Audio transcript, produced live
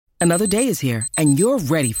Another day is here, and you're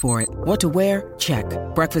ready for it. What to wear? Check.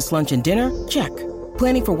 Breakfast, lunch, and dinner? Check.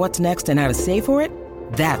 Planning for what's next and how to save for it?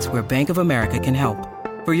 That's where Bank of America can help.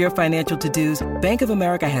 For your financial to-dos, Bank of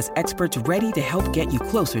America has experts ready to help get you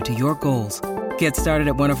closer to your goals. Get started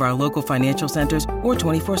at one of our local financial centers or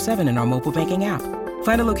 24/7 in our mobile banking app.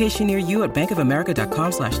 Find a location near you at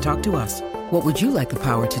bankofamerica.com/talktous. What would you like the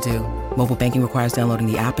power to do? Mobile banking requires downloading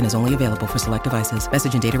the app and is only available for select devices.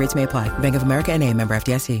 Message and data rates may apply. Bank of America N.A., member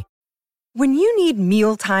FDIC. When you need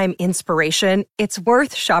mealtime inspiration, it's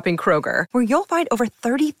worth shopping Kroger, where you'll find over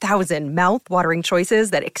 30,000 mouth-watering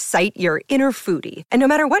choices that excite your inner foodie. And no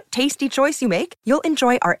matter what tasty choice you make, you'll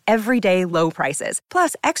enjoy our everyday low prices,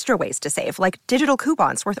 plus extra ways to save, like digital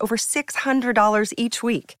coupons worth over $600 each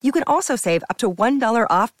week. You can also save up to $1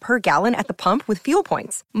 off per gallon at the pump with fuel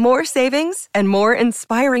points. More savings and more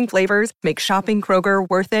inspiring flavors make shopping Kroger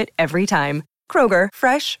worth it every time. Kroger,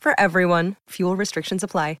 fresh for everyone. Fuel restrictions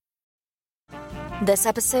apply. This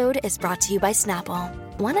episode is brought to you by Snapple.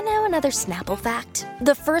 Want to know another Snapple fact?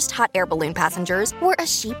 The first hot air balloon passengers were a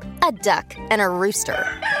sheep, a duck, and a rooster.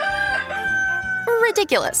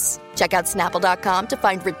 Ridiculous. Check out Snapple.com to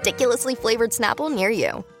find ridiculously flavored Snapple near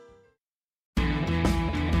you.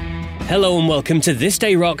 Hello and welcome to This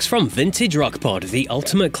Day Rocks from Vintage Rock Pod, the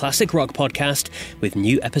ultimate classic rock podcast with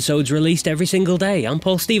new episodes released every single day. I'm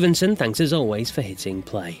Paul Stevenson. Thanks as always for hitting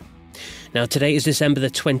play. Now, today is December the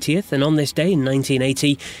 20th, and on this day in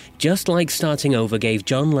 1980, Just Like Starting Over gave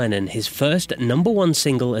John Lennon his first #1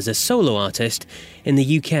 single as a solo artist in the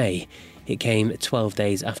UK. It came 12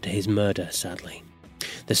 days after his murder, sadly.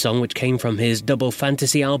 The song, which came from his Double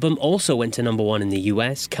Fantasy album, also went to #1 in the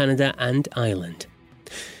US, Canada and Ireland.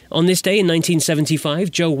 On this day in 1975,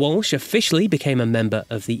 Joe Walsh officially became a member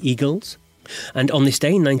of the Eagles. And on this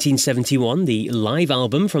day in 1971, the live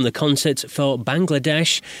album from the concert for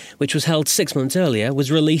Bangladesh, which was held 6 months earlier, was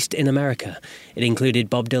released in America. It included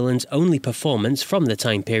Bob Dylan's only performance from the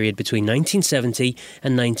time period between 1970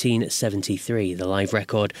 and 1973. The live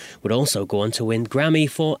record would also go on to win Grammy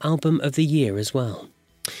for Album of the Year as well.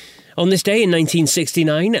 On this day in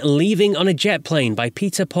 1969, Leaving on a Jet Plane by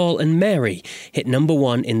Peter, Paul and Mary hit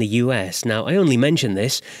 #1 in the US. Now, I only mention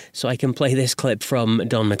this so I can play this clip from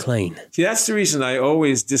Don McLean. See, that's the reason I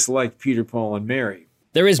always disliked Peter, Paul and Mary.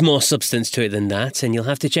 There is more substance to it than that, and you'll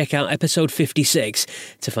have to check out episode 56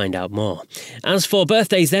 to find out more. As for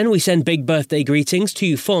birthdays then, we send big birthday greetings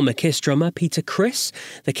to former Kiss drummer Peter Criss.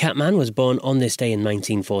 The Catman was born on this day in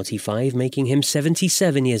 1945, making him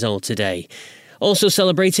 77 years old today. Also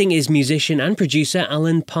celebrating is musician and producer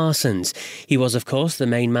Alan Parsons. He was, of course, the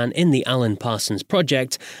main man in the Alan Parsons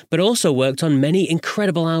Project, but also worked on many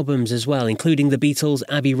incredible albums as well, including the Beatles'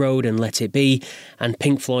 Abbey Road and Let It Be, and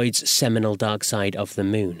Pink Floyd's seminal Dark Side of the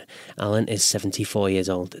Moon. Alan is 74 years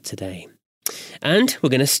old today. And we're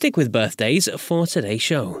going to stick with birthdays for today's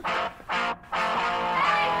show.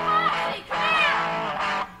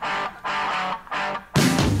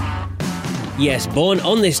 Yes, born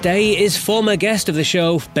on this day is former guest of the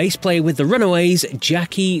show, bass player with the Runaways,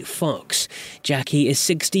 Jackie Fox. Jackie is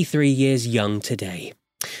 63 years young today.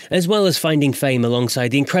 As well as finding fame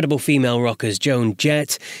alongside the incredible female rockers Joan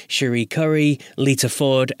Jett, Cherie Currie, Lita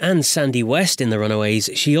Ford and Sandy West in the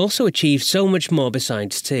Runaways, she also achieved so much more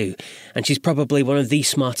besides too. And she's probably one of the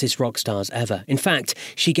smartest rock stars ever. In fact,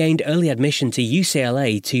 she gained early admission to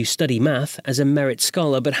UCLA to study math as a merit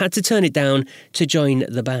scholar, but had to turn it down to join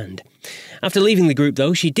the band. After leaving the group,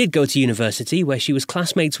 though, she did go to university, where she was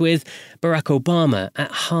classmates with Barack Obama at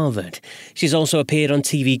Harvard. She's also appeared on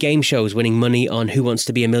TV game shows, winning money on Who Wants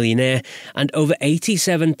to Be a Millionaire and over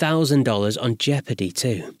 $87,000 on Jeopardy,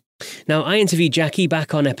 too. Now, I interviewed Jackie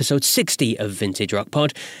back on episode 60 of Vintage Rock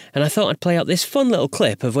Pod, and I thought I'd play out this fun little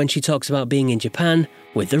clip of when she talks about being in Japan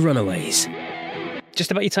with the Runaways. Just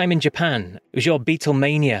about your time in Japan, it was your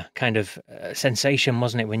Beatlemania kind of sensation,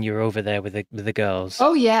 wasn't it, when you were over there with the girls?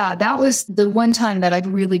 Oh, yeah. That was the one time that I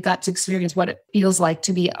really got to experience what it feels like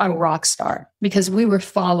to be a rock star, because we were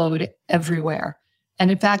followed everywhere. And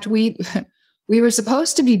in fact, we were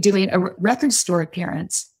supposed to be doing a record store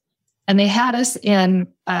appearance, and they had us in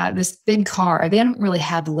this big car. They didn't really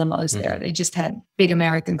have limos there. They just had big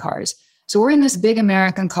American cars. So we're in this big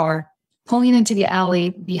American car pulling into the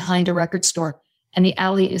alley behind a record store. And the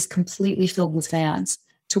alley is completely filled with fans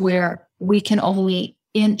to where we can only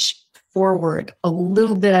inch forward a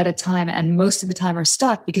little bit at a time. And most of the time are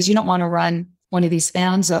stuck because you don't want to run one of these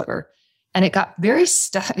fans over. And it got very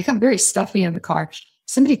stuffy in the car.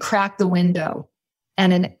 Somebody cracked the window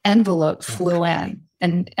and an envelope flew in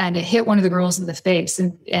and it hit one of the girls in the face.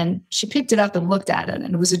 And she picked it up and looked at it,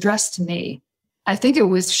 and it was addressed to me. I think it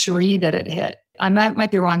was Cherie that it hit. I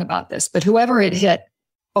might be wrong about this, but whoever it hit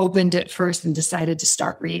opened it first and decided to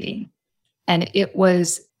start reading. And it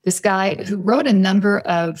was this guy who wrote a number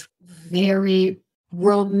of very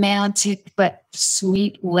romantic but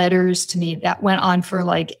sweet letters to me that went on for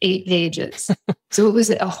like 8 pages. So it was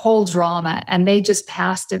a whole drama, and they just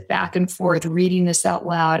passed it back and forth, reading this out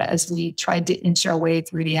loud as we tried to inch our way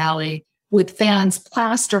through the alley with fans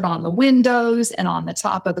plastered on the windows and on the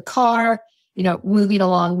top of the car, moving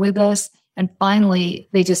along with us. And finally,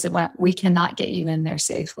 they just went, we cannot get you in there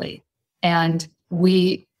safely. And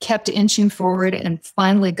we kept inching forward and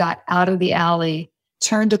finally got out of the alley,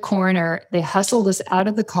 turned a corner. They hustled us out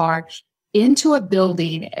of the car into a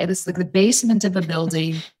building. It was like the basement of a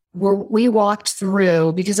building where we walked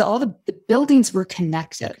through because all the buildings were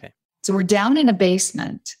connected. Okay. So we're down in a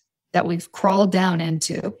basement that we've crawled down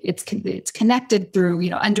into. It's connected through,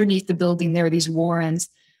 underneath the building, there are these warrens.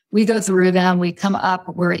 We go through them. We come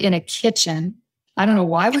up. We're in a kitchen. I don't know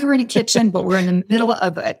why we were in a kitchen, but we're in the middle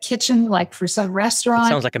of a kitchen, like for some restaurant. It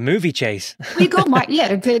sounds like a movie chase. We go,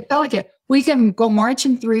 it felt like it. We can go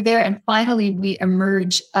marching through there, and finally we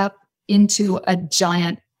emerge up into a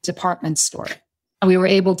giant department store. And we were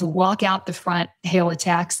able to walk out the front, hail a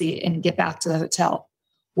taxi, and get back to the hotel,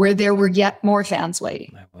 where there were yet more fans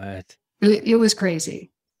waiting. My word. It was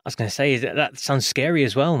crazy. I was going to say, that sounds scary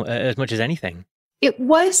as well, as much as anything. It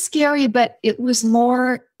was scary, but it was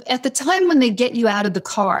more at the time when they get you out of the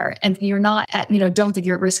car and you're not don't think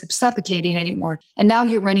you're at risk of suffocating anymore. And now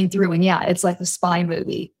you're running through, and it's like a spy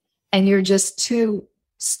movie, and you're just too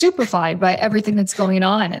stupefied by everything that's going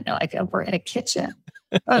on. And like, we're in a kitchen.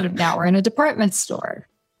 Now we're in a department store,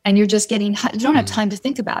 and you're just you don't have time to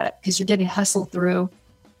think about it because you're getting hustled through,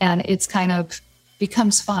 and it's kind of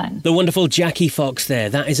becomes fun. The wonderful Jackie Fox there.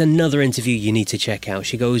 That is another interview you need to check out.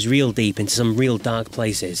 She goes real deep into some real dark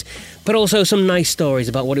places, but also some nice stories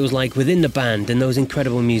about what it was like within the band and those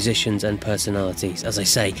incredible musicians and personalities. As I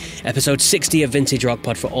say, episode 60 of Vintage Rock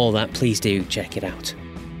Pod. For all that, please do check it out.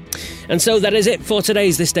 And so that is it for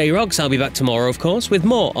today's This Day Rocks. I'll be back tomorrow, of course, with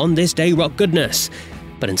more on This Day Rock goodness.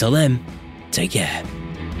 But until then, take care.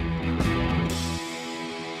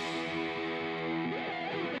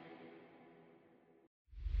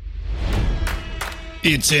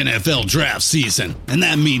 It's NFL draft season, and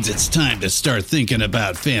that means it's time to start thinking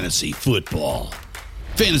about fantasy football.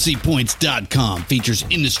 FantasyPoints.com features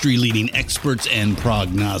industry-leading experts and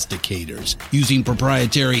prognosticators using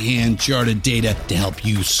proprietary hand-charted data to help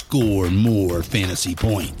you score more fantasy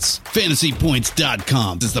points.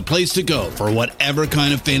 FantasyPoints.com is the place to go for whatever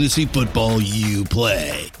kind of fantasy football you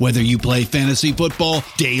play. Whether you play fantasy football,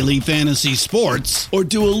 daily fantasy sports, or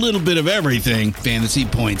do a little bit of everything, Fantasy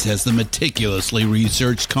Points has the meticulously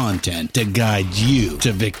researched content to guide you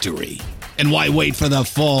to victory. And why wait for the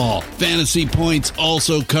fall? Fantasy Points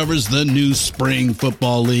also covers the new spring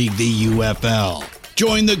football league, the UFL.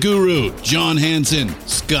 Join the guru, John Hansen,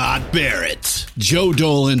 Scott Barrett, Joe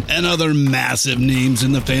Dolan, and other massive names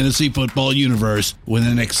in the fantasy football universe with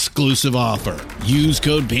an exclusive offer. Use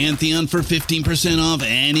code Pantheon for 15% off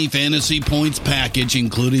any Fantasy Points package,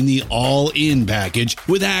 including the all-in package,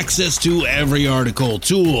 with access to every article,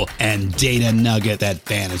 tool, and data nugget that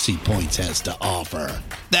Fantasy Points has to offer.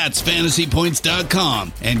 That's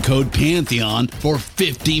FantasyPoints.com and code Pantheon for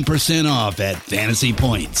 15% off at Fantasy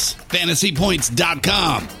Points.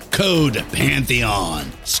 FantasyPoints.com, code Pantheon.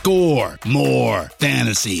 Score more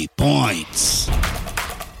fantasy points.